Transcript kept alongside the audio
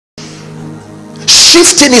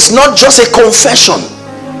shifting is not just a confession,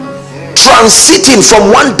 transiting from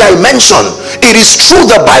one dimension. It is true,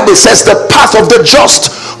 the Bible says the path of the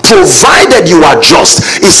just, provided you are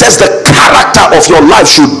just, it says the character of your life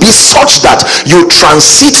should be such that you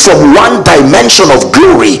transit from one dimension of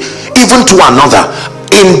glory even to another,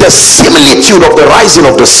 in the similitude of the rising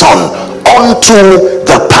of the sun unto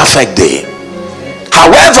the perfect day.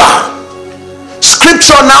 However,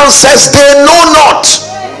 scripture now says they know not.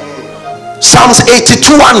 Psalms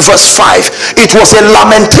 82 and verse 5, it was a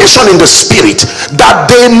lamentation in the spirit that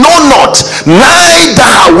they know not,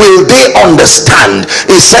 neither will they understand.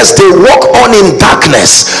 It says they walk on in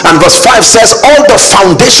darkness, and verse 5 says all the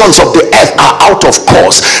foundations of the earth are out of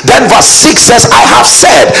course. Then verse 6 says, I have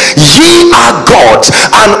said, ye are gods,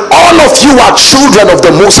 and all of you are children of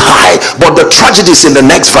the Most High. But the tragedy is in the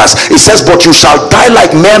next verse. It says, but you shall die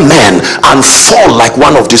like mere men and fall like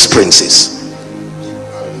one of these princes.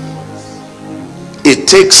 It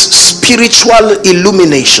takes spiritual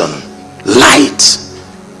illumination, light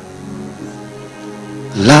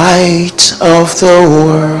of the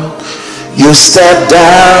world. You step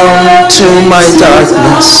down to my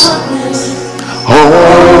darkness,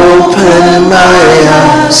 open my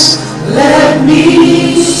eyes, let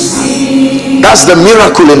me see. That's the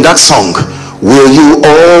miracle in that song. Will you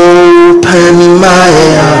open my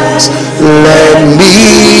eyes, let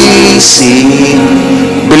me see.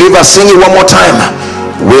 Believers, sing it one more time.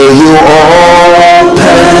 Will you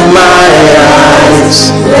open my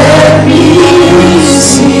eyes, let me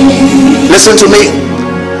see. Listen to me.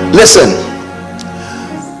 Listen.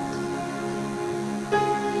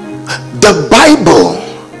 The Bible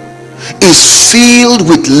is filled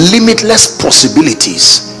with limitless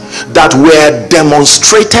possibilities that were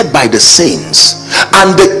demonstrated by the saints,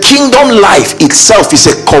 and the kingdom life itself is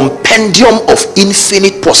a compendium of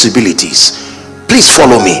infinite possibilities. Please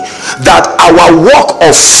follow me, that our walk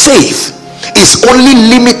of faith is only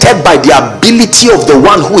limited by the ability of the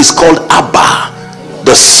one who is called Abba,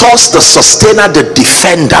 the source, the sustainer, the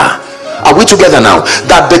defender. Are we together now?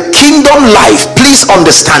 That the kingdom life, please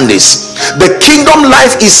understand this, the kingdom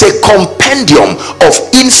life is a compendium of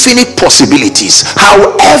infinite possibilities.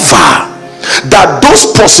 However, that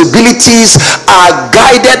those possibilities are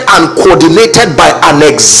guided and coordinated by an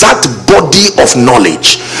exact body of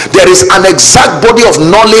knowledge. There is an exact body of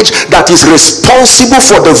knowledge that is responsible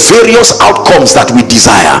for the various outcomes that we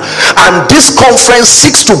desire. And this conference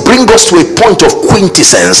seeks to bring us to a point of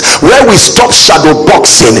quintessence where we stop shadow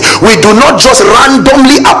boxing. We do not just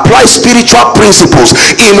randomly apply spiritual principles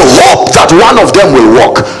in hope that one of them will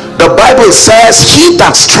work. The Bible says he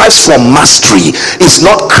that strives for mastery is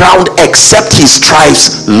not crowned except he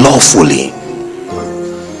strives lawfully.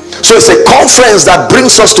 So it's a conference that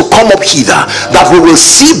brings us to come up hither, that we will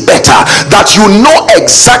see better, that you know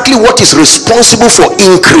exactly what is responsible for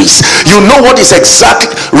increase, you know what is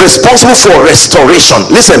exactly responsible for restoration.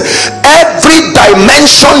 Listen, every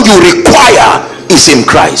dimension you require is in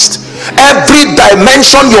Christ. Every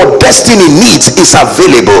dimension your destiny needs is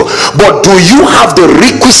available, but do you have the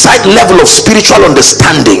requisite level of spiritual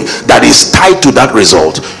understanding that is tied to that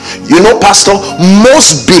result? You know, Pastor,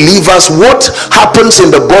 most believers, what happens in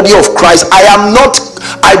the body of Christ, I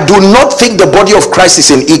do not think the body of Christ is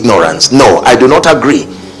in ignorance. No, I do not agree.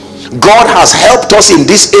 God has helped us in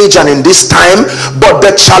this age and in this time, but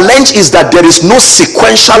the challenge is that there is no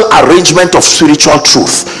sequential arrangement of spiritual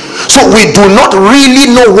truth. So we do not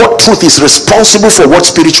really know what truth is responsible for what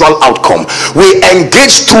spiritual outcome. We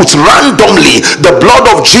engage truth randomly. The blood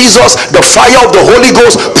of Jesus, the fire of the Holy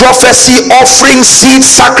Ghost, prophecy, offering, seed,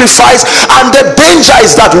 sacrifice, and the danger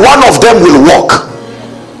is that one of them will work.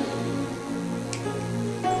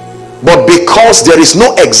 But because there is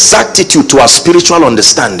no exactitude to our spiritual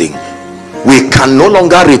understanding, we can no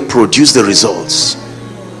longer reproduce the results.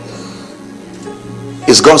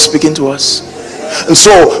 Is God speaking to us? And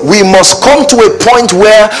so we must come to a point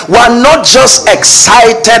where we're not just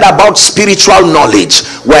excited about spiritual knowledge,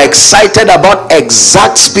 we're excited about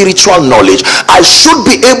exact spiritual knowledge. I should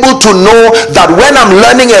be able to know that when I'm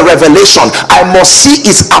learning a revelation, I must see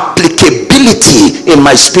its applicability in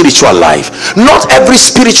my spiritual life. Not every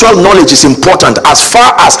spiritual knowledge is important as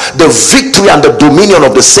far as the victory and the dominion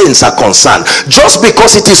of the saints are concerned. Just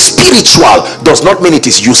because it is spiritual does not mean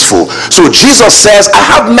it is useful. So Jesus says, I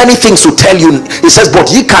have many things to tell you. He says, but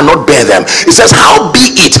ye cannot bear them. He says, how be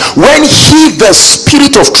it when he, the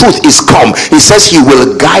Spirit of truth, is come, he says he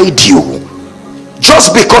will guide you.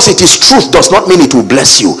 Just because it is truth does not mean it will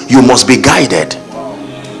bless you. You must be guided.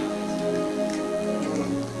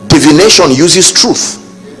 Divination uses truth.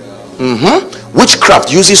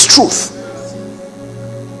 Witchcraft uses truth.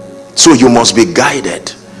 So you must be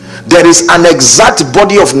guided. There is an exact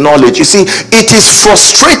body of knowledge. You see, it is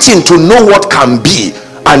frustrating to know what can be,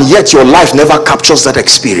 and yet your life never captures that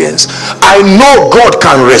experience. I know God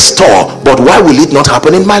can restore, but why will it not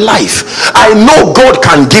happen in my life? I know God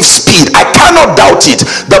can give speed. I cannot doubt it.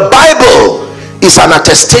 The Bible is an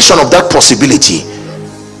attestation of that possibility.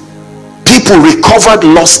 People recovered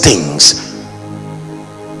lost things.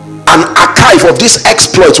 An archive of these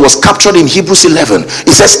exploits was captured in Hebrews 11.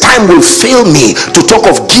 It says, time will fail me to talk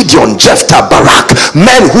of Gideon, Jephthah, Barak,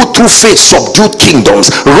 men who through faith subdued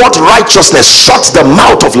kingdoms, wrought righteousness, shut the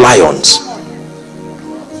mouth of lions.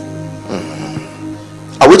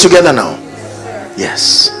 Are we together now?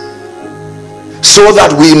 Yes. So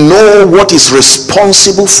that we know what is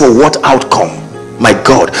responsible for what outcome. My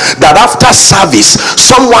God, that after service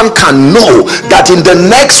someone can know that in the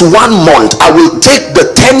next 1 month I will take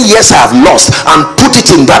the 10 years I have lost and put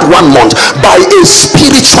it in that 1 month by a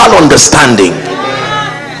spiritual understanding.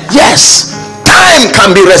 Yes, time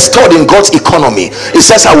can be restored in God's economy. It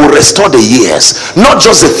says I will restore the years, not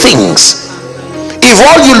just the things. If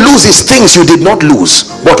all you lose is things you did not lose,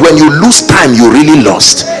 but when you lose time, you really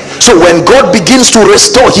lost. So when God begins to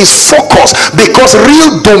restore, his focus, because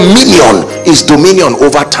real dominion is dominion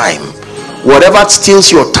over time. Whatever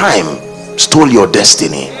steals your time stole your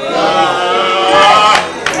destiny.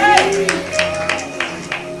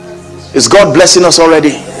 Is God blessing us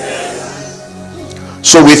already?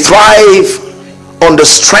 So we thrive on the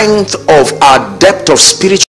strength of our depth of spiritual